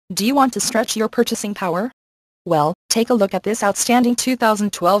Do you want to stretch your purchasing power? Well, take a look at this outstanding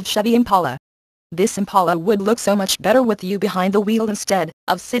 2012 Chevy Impala. This Impala would look so much better with you behind the wheel instead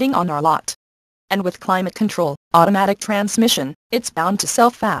of sitting on our lot. And with climate control, automatic transmission, it's bound to sell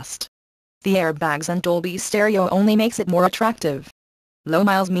fast. The airbags and Dolby stereo only makes it more attractive. Low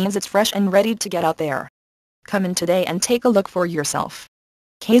miles means it's fresh and ready to get out there. Come in today and take a look for yourself.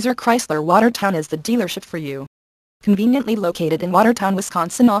 Kaiser Chrysler Watertown is the dealership for you. Conveniently located in Watertown,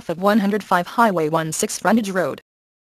 Wisconsin off of 105 Highway 16 Frontage Road.